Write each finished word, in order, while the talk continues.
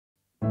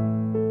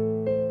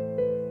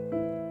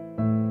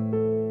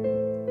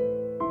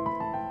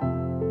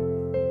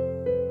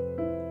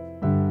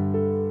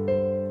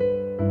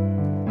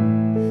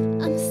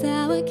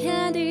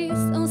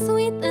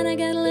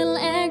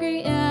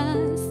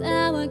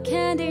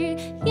candy.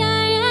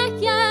 Yeah, yeah,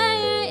 yeah,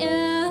 yeah,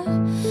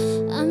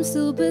 yeah. I'm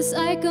super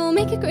psycho,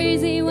 make you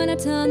crazy when I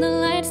turn the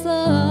lights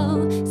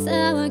low.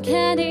 Sour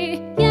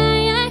candy. Yeah,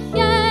 yeah,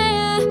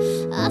 yeah,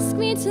 yeah. Ask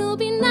me to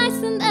be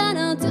nice and then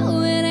I'll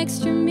do it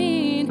extra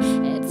mean.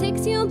 It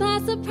takes you by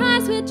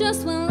surprise with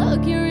just one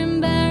look, you're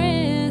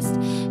embarrassed.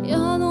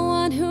 You're the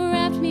one who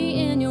wrapped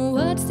me in your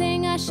words,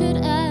 saying I should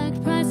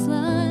act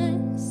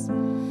priceless,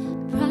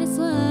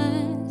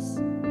 priceless.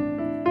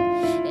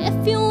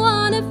 If you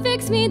wanna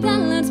fix me,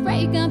 then let's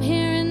break up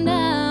here and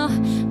now.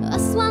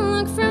 Just one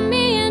look from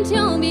me and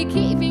you'll be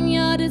keeping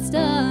your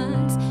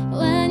distance.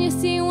 When you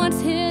see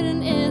what's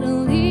hidden,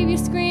 it'll leave you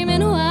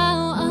screaming wow.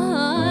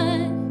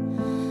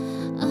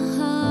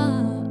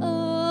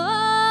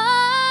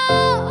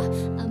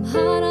 I'm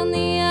hot on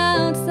the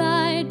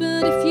outside,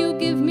 but if you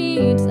give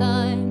me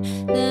time,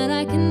 then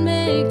I can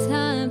make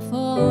time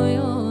for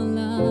your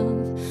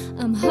love.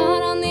 I'm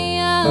hot on the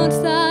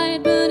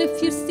outside, but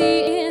if you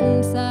see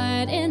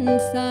inside,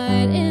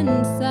 inside,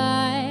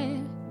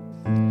 inside,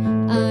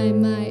 I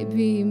might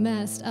be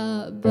messed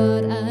up,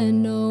 but I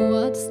know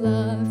what's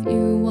love.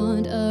 You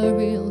want a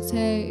real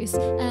taste,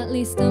 at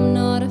least I'm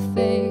not a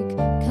fake.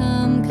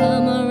 Come,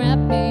 come unwrap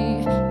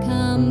me,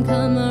 come,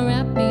 come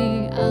unwrap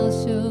me. I'll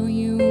show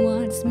you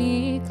what's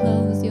me.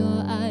 Close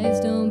your eyes,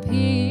 don't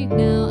peek.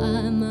 Now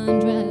I'm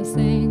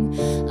undressing,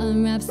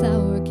 unwrap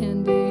sour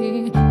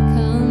candy.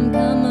 Come,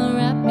 come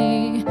unwrap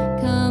me,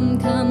 come,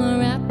 come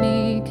unwrap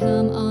me.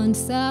 Come on,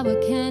 sour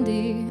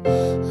candy.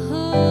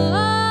 Oh,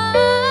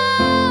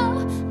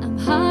 I'm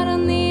hot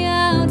on the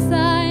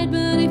outside,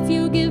 but if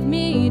you give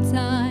me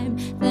time,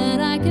 then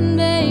I can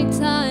make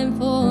time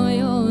for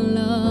your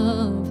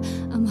love.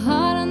 I'm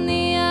hot on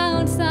the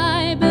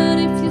outside, but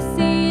if you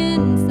see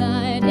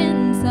inside,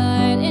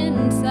 inside,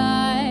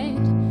 inside,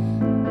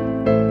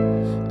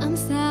 I'm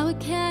sour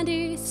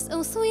candy,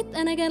 so sweet,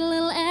 then I get a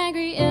little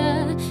angry,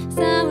 yeah.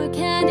 Sour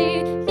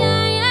candy,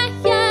 yeah, yeah,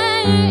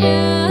 yeah,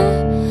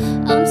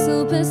 yeah. I'm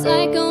super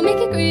psycho, make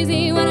it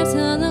crazy when I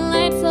turn the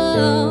lights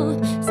low.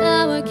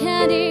 Sour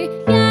candy,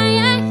 yeah,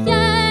 yeah,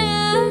 yeah,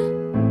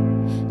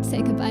 yeah.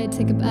 Take a bite,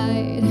 take a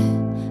bite.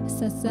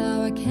 It's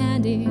sour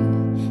candy.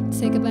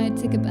 Take a bite,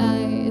 take a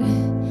bite.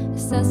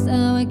 It's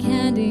sour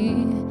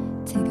candy.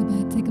 Take a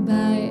bite, take a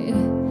bite.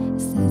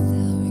 It's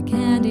sour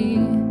candy.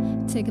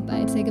 Take a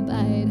bite, take a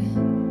bite.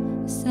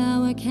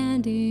 Sour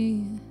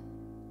candy.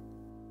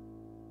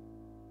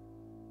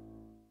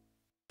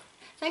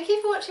 Thank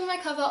you for watching my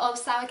cover of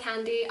Sour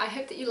Candy. I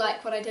hope that you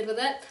like what I did with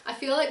it. I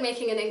feel like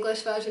making an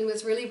English version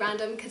was really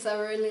random because there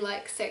were only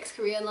like 6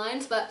 Korean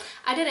lines, but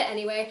I did it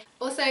anyway.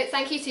 Also,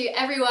 thank you to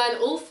everyone,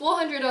 all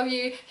 400 of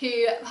you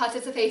who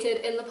participated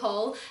in the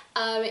poll.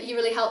 You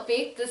really helped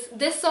me.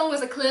 This song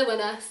was a clear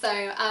winner, so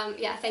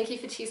yeah, thank you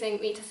for choosing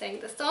me to sing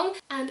this song.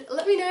 And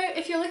let me know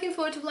if you're looking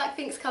forward to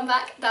Blackpink's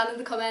comeback down in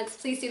the comments.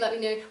 Please do let me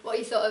know what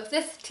you thought of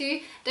this too.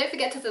 Don't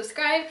forget to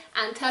subscribe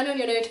and turn on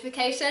your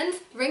notifications.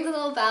 Ring the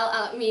little bell,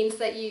 it means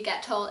that you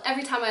get told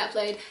every time I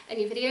upload a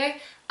new video.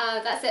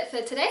 That's it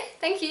for today.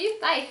 Thank you.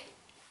 Bye.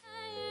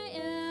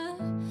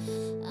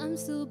 I'm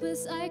super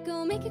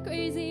psycho, make it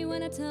crazy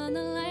when I turn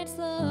the lights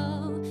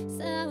low.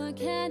 Sour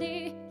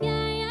candy,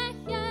 yeah.